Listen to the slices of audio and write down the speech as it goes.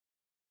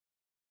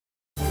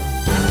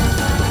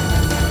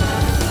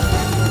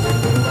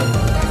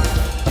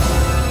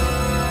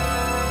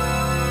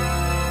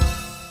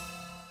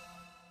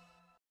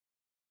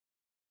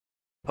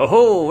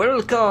Oh,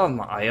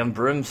 welcome! I am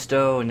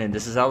Brimstone, and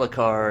this is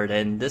Alucard,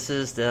 and this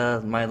is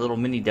my little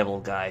mini devil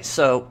guy.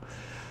 So,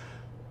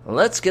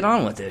 let's get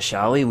on with this,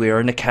 shall we? We are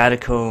in the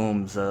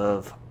Catacombs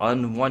of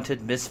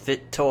unwanted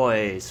misfit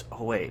toys.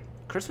 Oh wait,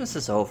 Christmas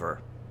is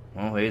over.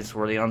 Oh wait, it's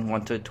where the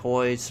unwanted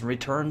toys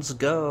returns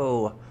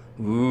go.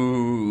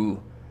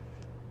 Ooh.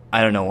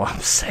 I don't know what I'm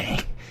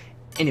saying.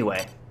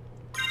 Anyway.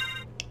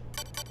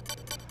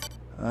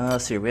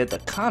 Let's see, we had the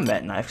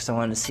combat knife, because I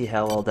wanted to see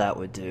how well that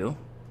would do.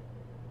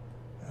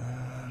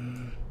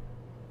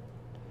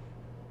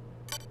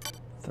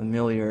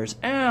 Familiars,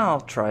 and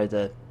I'll try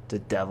the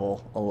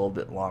devil a little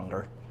bit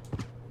longer.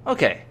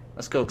 Okay,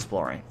 let's go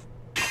exploring.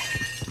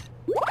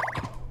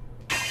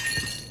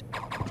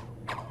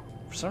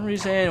 For some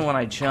reason, when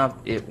I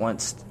jump, it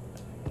wants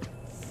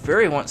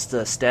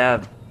to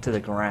stab to the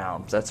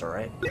ground. That's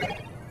alright.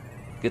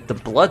 Get the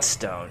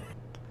bloodstone,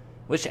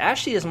 which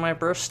actually is my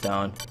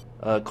birthstone,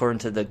 according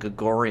to the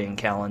Gregorian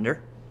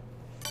calendar.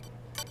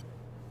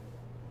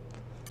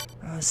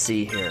 Let's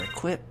see here.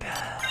 Equip.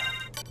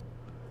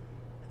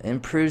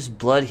 Improves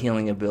blood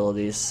healing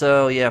abilities.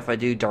 So yeah, if I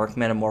do dark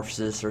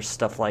metamorphosis or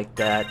stuff like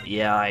that,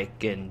 yeah, I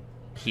can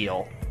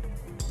heal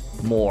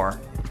more.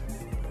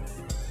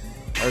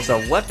 There's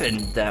a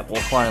weapon that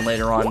we'll find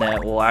later on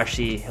that will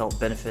actually help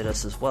benefit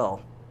us as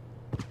well.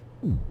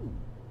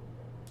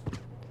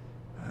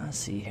 Let's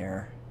see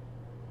here.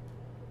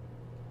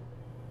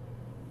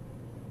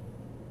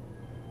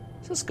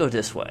 So let's go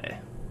this way.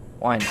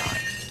 Why not?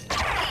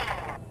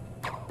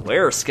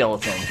 Where,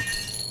 skeleton?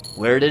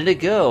 Where did it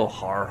go?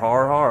 Har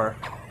har har.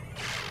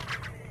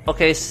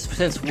 Okay,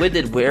 since when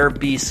did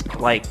werebeasts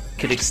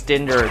could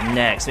extend their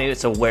necks? Maybe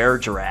it's a were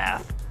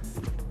giraffe.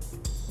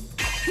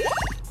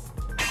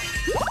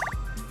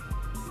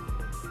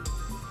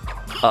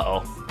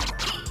 Uh-oh.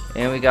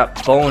 And we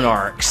got bone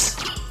arcs.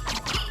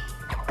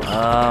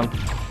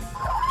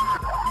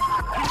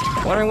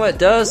 Wondering what it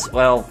does?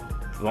 Well,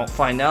 we won't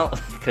find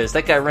out, because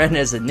that guy ran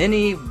as a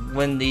ninny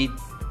when the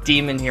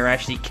demon here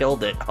actually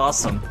killed it.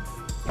 Awesome.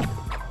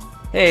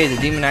 Hey,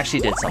 the demon actually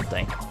did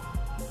something.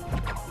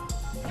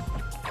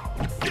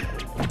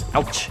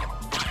 Ouch.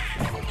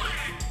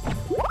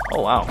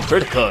 Oh wow,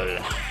 critical.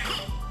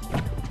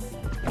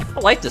 I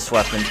like this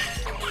weapon.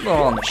 A little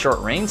on the short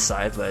range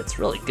side, but it's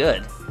really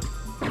good.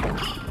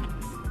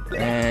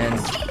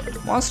 And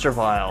monster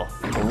vial.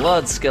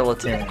 Blood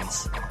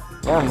skeletons.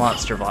 More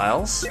monster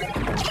vials.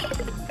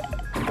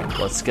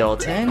 Blood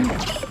skeleton.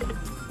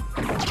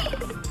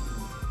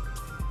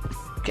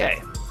 Okay.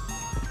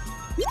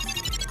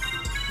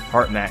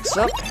 Heart max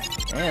up,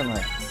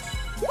 and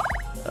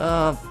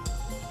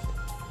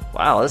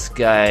wow, this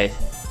guy,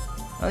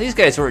 well, these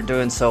guys weren't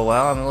doing so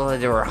well. I mean, it looked like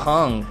they were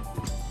hung,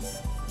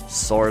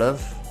 sort of,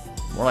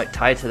 more like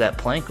tied to that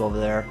plank over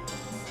there,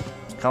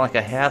 kind of like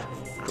a half,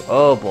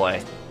 oh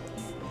boy,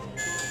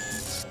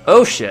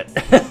 oh shit,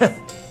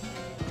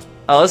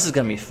 oh, this is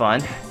gonna be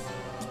fun.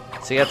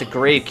 So you got the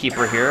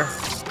Gravekeeper here,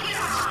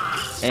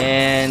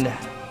 and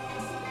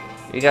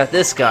you got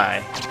this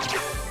guy.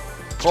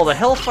 Well, the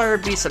Hellfire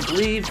Beast, I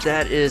believe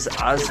that is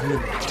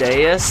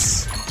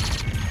Asmodeus.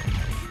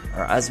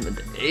 Or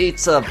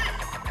it's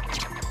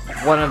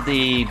one of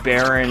the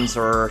barons,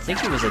 or I think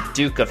he was a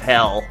Duke of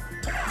Hell.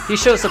 He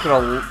shows up in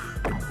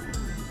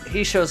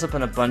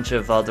a bunch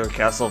of other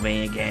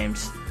Castlevania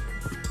games.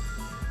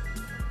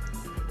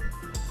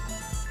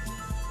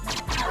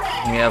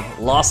 We have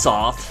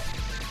Lossoth.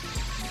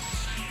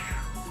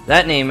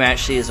 That name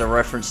actually is a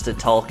reference to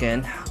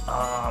Tolkien.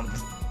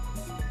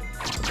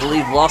 I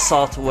believe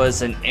Lossoth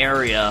was an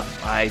area,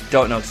 I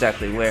don't know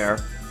exactly where.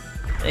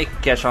 They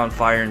catch on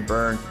fire and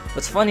burn.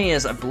 What's funny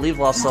is I believe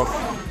Lossoth,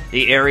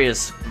 the area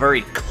is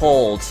very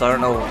cold, so I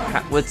don't know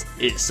what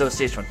its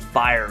association with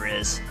fire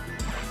is.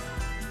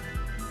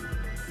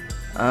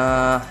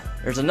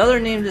 There's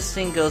another name this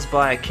thing goes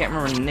by, I can't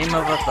remember the name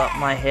of it off the top of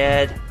my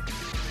head,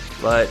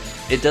 but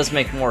it does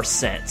make more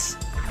sense.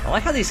 I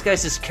like how these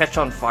guys just catch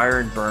on fire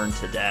and burn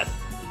to death.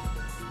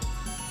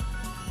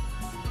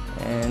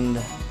 And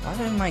why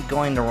am I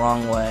going the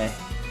wrong way?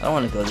 I don't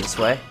want to go this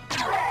way.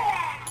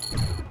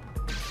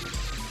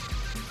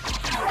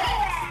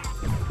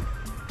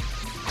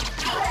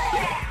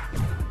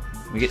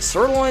 We get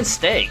sirloin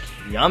steak.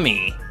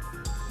 Yummy.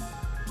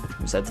 We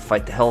just have to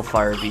fight the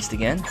Hellfire Beast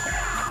again.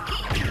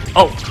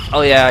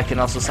 Oh yeah, I can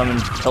also summon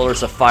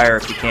pillars of fire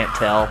if you can't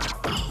tell.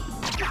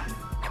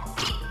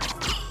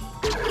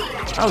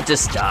 Oh,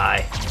 just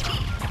die.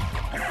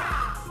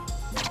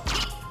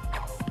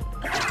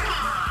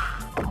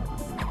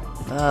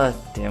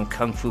 Damn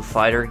Kung Fu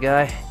fighter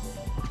guy.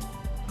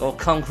 Go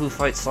Kung Fu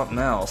fight something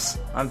else.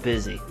 I'm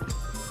busy.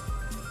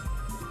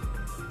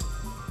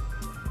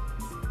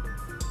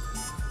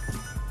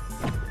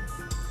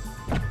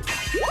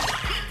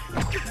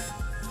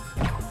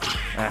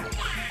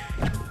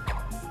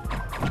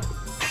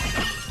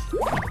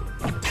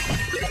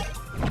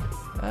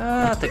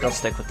 I think I'll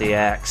stick with the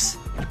axe.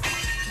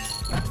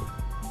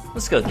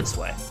 Let's go this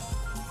way.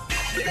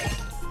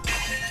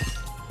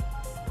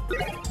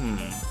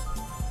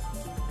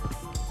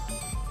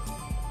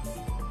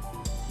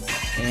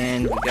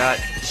 And we got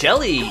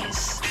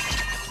jellies.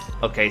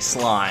 Okay,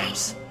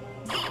 slimes.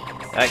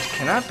 That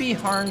cannot be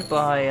harmed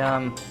by,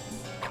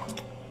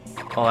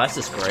 oh, that's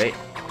just great.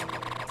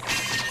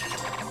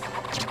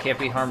 It can't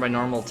be harmed by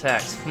normal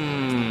attacks.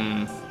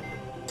 And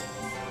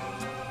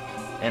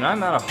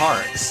I'm out of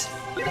hearts.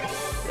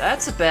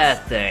 That's a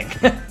bad thing.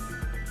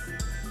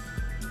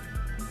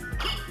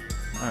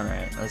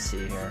 Alright, let's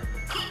see here.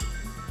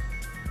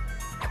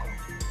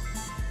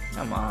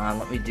 Come on,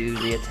 let me do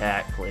the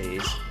attack,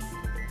 please.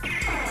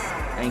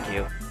 Thank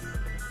you.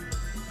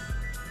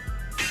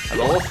 A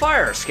little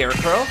fire,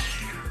 Scarecrow.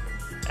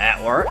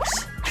 That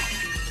works.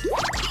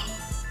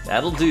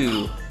 That'll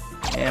do.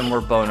 And more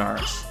bone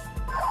arcs.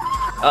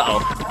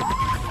 Uh-oh.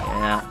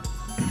 Yeah.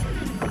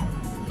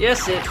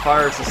 Yes, it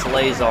fires this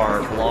laser.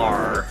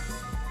 Blar.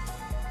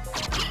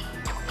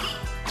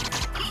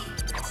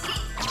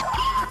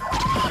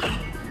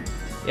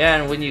 Yeah,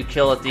 and when you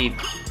kill it,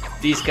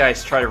 these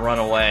guys try to run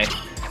away.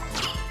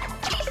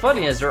 What's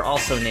funny is they're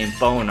also named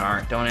Bone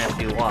Arc. Don't ask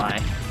me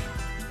why.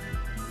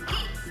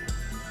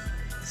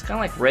 It's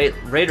kind of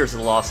like Raiders of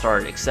the Lost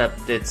Ark,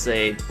 except it's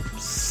a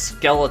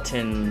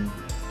skeleton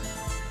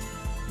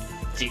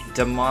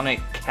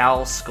demonic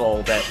cow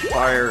skull that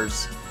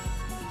fires,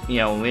 you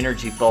know,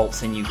 energy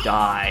bolts and you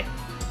die.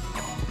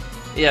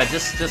 Yeah,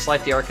 just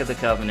like the Ark of the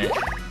Covenant.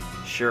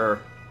 Sure.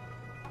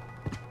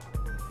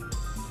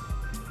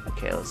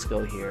 Okay, let's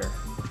go here.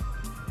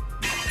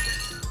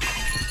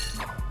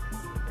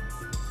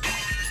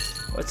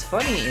 What's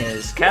funny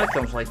is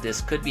catacombs like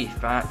this could be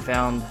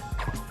found,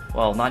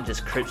 well, not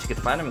just crypts, you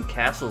could find them in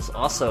castles,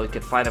 also you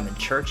could find them in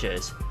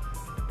churches.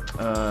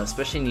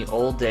 Especially in the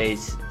old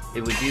days,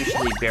 it would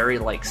usually bury,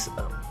 like,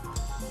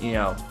 you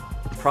know,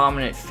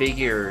 prominent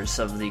figures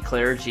of the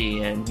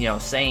clergy and, you know,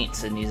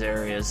 saints in these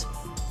areas.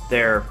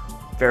 Their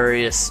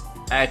various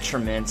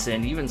attributes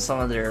and even some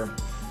of their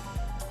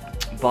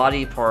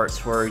body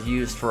parts were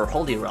used for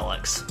holy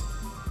relics.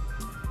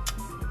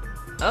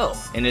 Oh,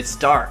 and it's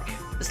dark.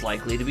 It's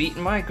likely to be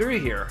eaten by a Guru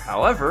here.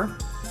 However,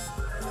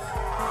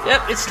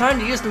 yep, it's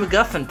time to use the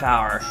MacGuffin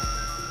power.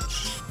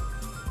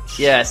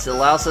 Yes, it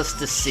allows us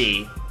to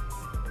see.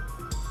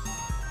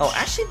 Oh,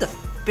 actually the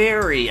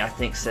fairy, I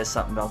think, says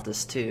something about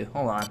this too.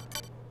 Hold on.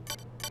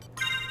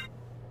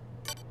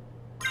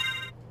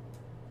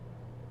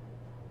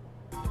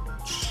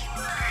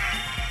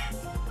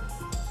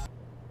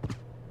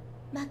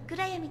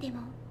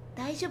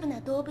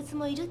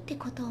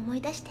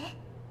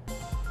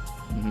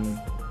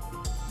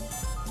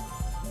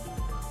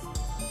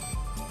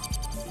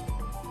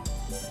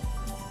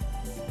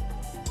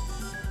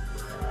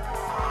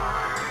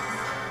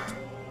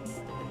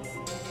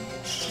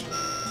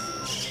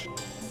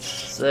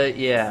 So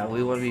yeah,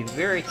 we want to be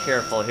very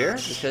careful here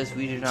because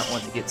we do not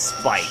want to get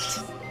spiked.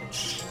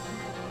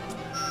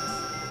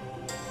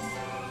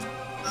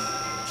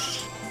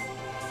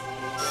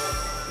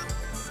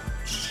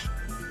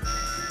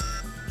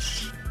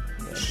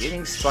 Yeah,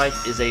 getting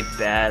spiked is a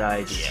bad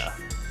idea.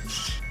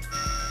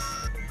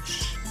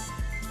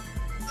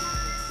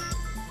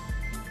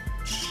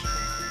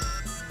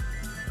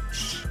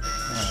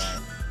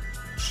 Alright.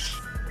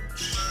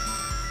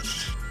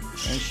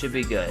 And should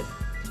be good.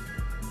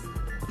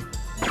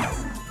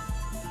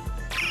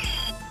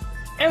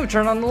 And we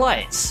turn on the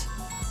lights.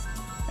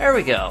 There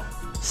we go.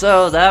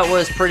 So that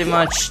was pretty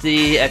much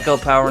the Echo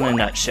power in a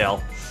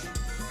nutshell.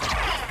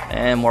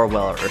 And more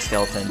Wellerer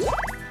skeletons.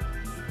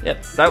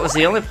 Yep, that was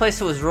the only place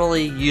it was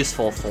really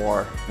useful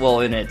for. Well,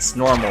 in its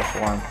normal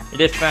form. I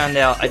did find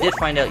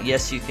out,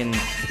 yes, you can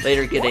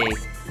later get a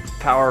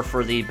power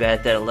for the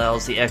bed that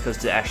allows the Echoes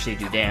to actually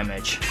do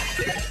damage.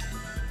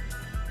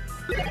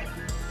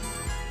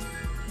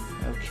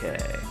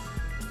 Okay.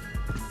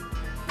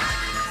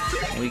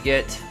 We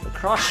get the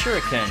Cross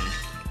Shuriken.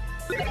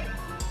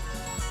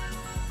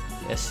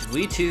 Yes,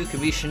 we too can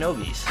be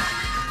shinobis.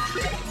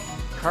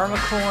 Karma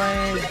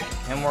coin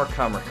and more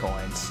karma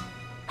coins.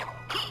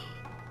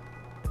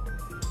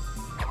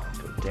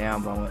 Go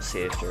down, but I want to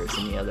see if there's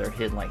any other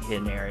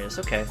hidden areas.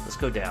 Okay, let's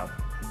go down.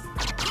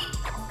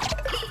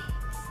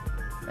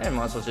 And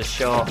might as well just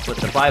show off what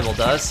the Bible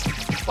does.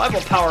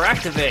 Bible power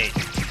activate!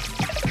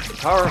 The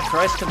power of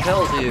Christ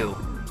compels you.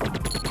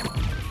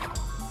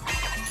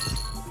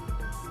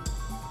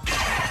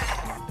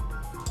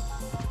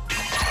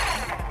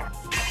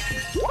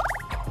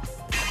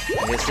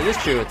 I guess it is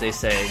true what they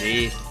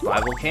say. The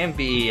Bible can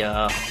be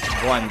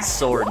one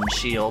sword and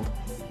shield.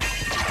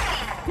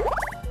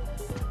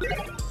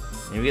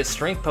 And we get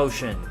strength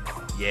potion.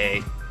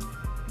 Yay.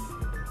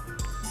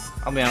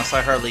 I'll be honest,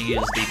 I hardly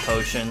use the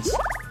potions.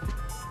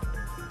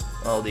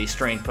 Oh, the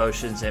strength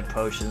potions and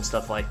potions,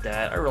 stuff like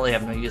that. I really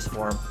have no use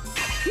for them.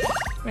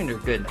 I mean, they're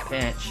good in a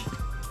pinch.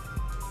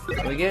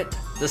 And we get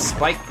the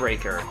Spike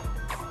Breaker.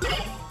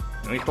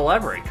 And we get the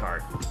library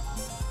card.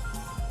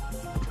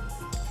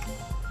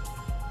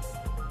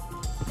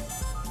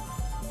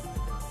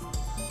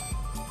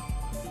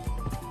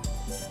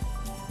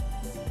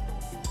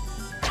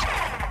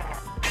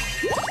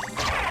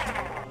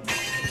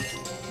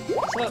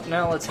 So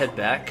now let's head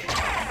back.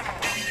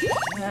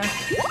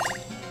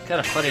 Kind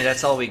of funny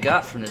that's all we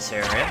got from this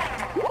area.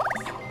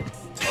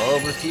 Oh,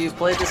 but if you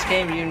played this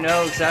game, you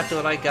know exactly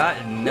what I got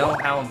and know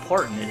how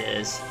important it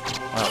is.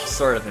 Well, it's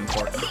sort of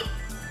important.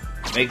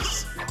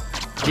 Makes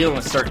dealing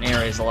with certain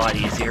areas a lot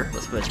easier,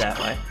 let's put it that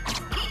way.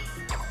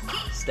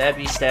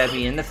 Stabby,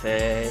 stabby in the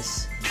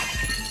face.